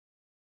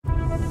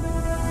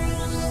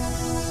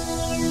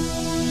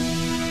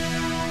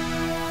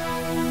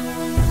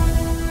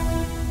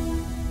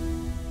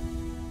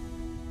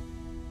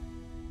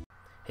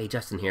Hey,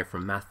 Justin here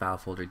from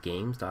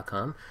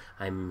MathFileFolderGames.com.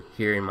 I'm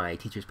here in my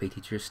Teachers Pay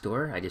Teachers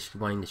store. I just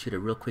wanted to shoot a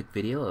real quick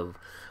video of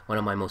one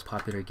of my most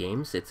popular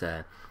games. It's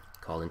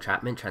called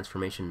Entrapment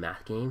Transformation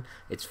Math Game.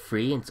 It's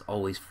free and it's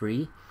always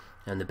free.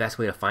 And the best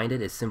way to find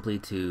it is simply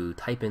to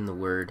type in the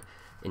word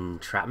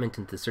entrapment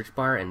into the search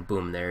bar and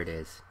boom, there it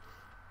is.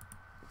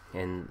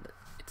 And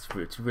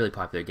it's a really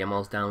popular game.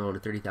 Almost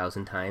downloaded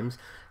 30,000 times.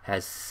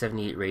 Has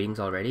 78 ratings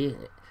already.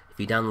 If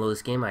you download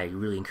this game, I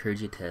really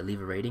encourage you to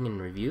leave a rating and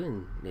review,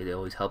 and it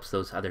always helps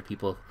those other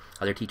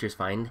teachers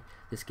find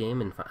this game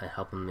and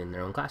help them in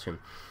their own classroom.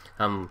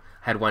 I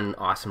had one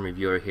awesome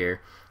reviewer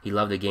here. He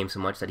loved the game so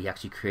much that he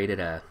actually created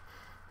a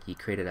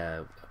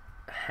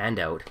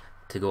handout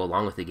to go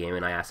along with the game,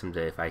 and I asked him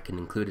if I can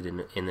include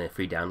it in the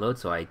free download,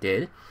 so I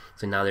did.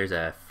 So now there's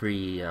a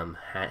free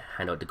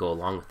handout to go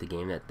along with the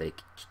game that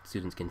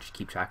students can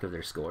keep track of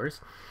their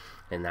scores,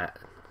 and that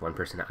one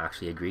person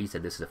actually agreed,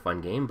 said this is a fun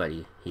game, but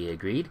he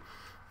agreed.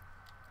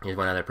 Here's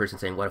one other person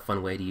saying, what a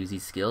fun way to use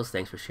these skills,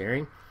 thanks for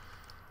sharing.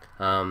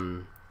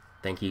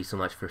 Thank you so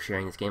much for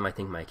sharing this game. I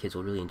think my kids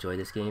will really enjoy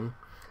this game.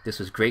 This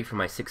was great for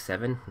my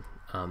 6-7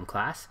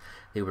 class.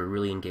 They were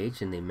really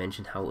engaged and they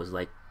mentioned how it was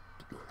like,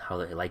 how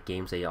they like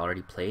games they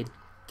already played,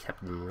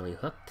 kept them really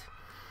hooked.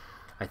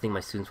 I think my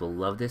students will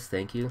love this,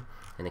 thank you.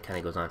 And it kind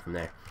of goes on from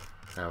there.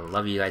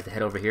 Love you guys to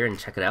head over here and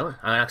check it out.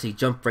 I'll actually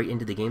jump right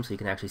into the game so you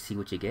can actually see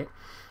what you get.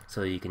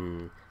 So you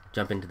can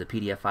jump into the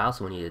PDF file,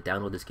 so when you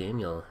download this game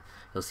you'll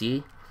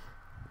see.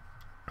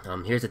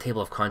 Here's the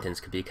table of contents,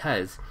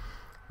 because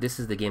this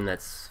is the game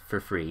that's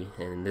for free,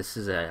 and this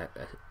is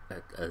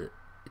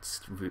it's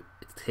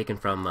taken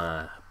from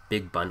a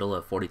big bundle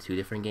of 42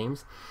 different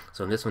games.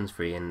 So this one's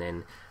free, and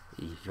then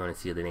if you want to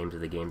see the names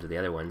of the games of the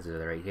other ones,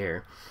 they're right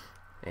here.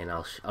 And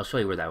I'll show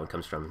you where that one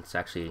comes from.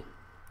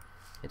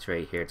 It's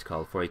right here. It's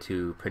called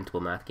 42 Printable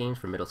Math Games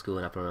for Middle School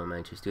and Upper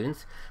Elementary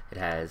Students.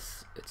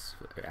 It's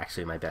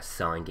actually my best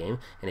selling game.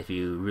 And if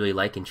you really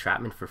like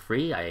Entrapment for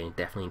free, I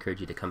definitely encourage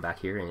you to come back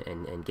here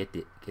and get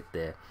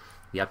the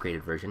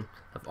upgraded version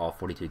of all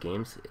 42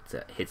 games.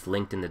 It's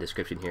linked in the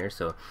description here,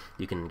 so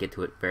you can get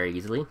to it very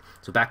easily.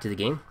 So back to the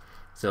game.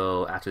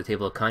 So after the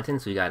table of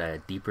contents, we got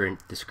a deeper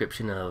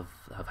description of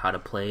how to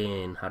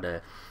play and how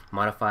to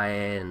modify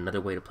it, and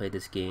another way to play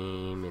this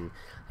game,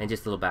 and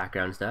just a little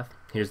background stuff.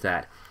 Here's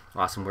that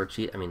awesome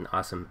worksheet,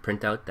 awesome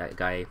printout that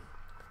guy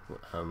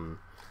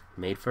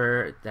made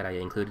that I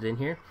included in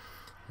here.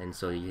 And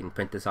so you can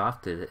print this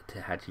off to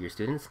add to your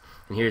students.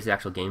 And here's the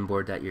actual game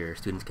board that your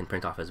students can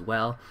print off as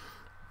well.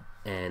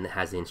 And it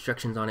has the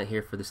instructions on it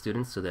here for the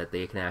students so that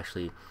they can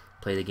actually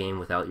play the game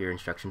without your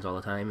instructions all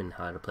the time and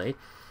how to play.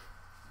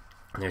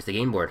 And there's the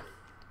game board.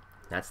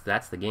 That's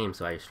the game.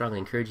 So I strongly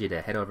encourage you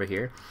to head over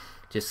here.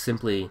 Just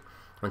simply,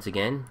 once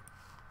again,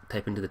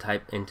 type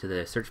into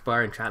the search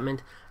bar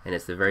Entrapment, and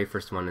it's the very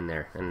first one in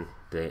there. And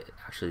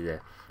actually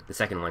the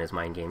second one is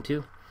Mind Game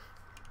too.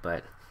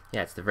 But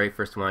yeah, it's the very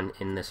first one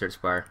in the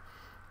search bar.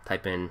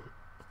 Type in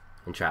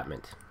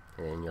Entrapment,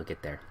 and then you'll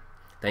get there.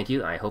 Thank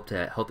you. I hope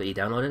that you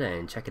download it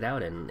and check it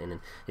out, and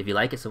if you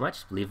like it so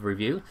much, leave a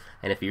review.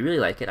 And if you really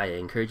like it, I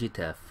encourage you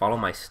to follow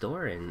my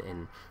store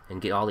and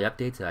get all the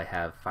updates. I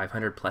have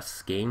 500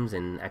 plus games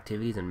and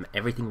activities and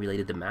everything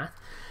related to math.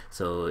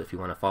 So if you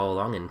want to follow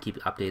along and keep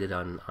updated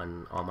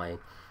on all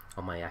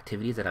my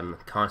activities that I'm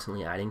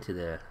constantly adding to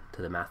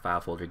the Math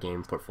File Folder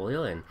game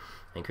portfolio, and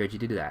I encourage you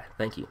to do that.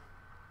 Thank you.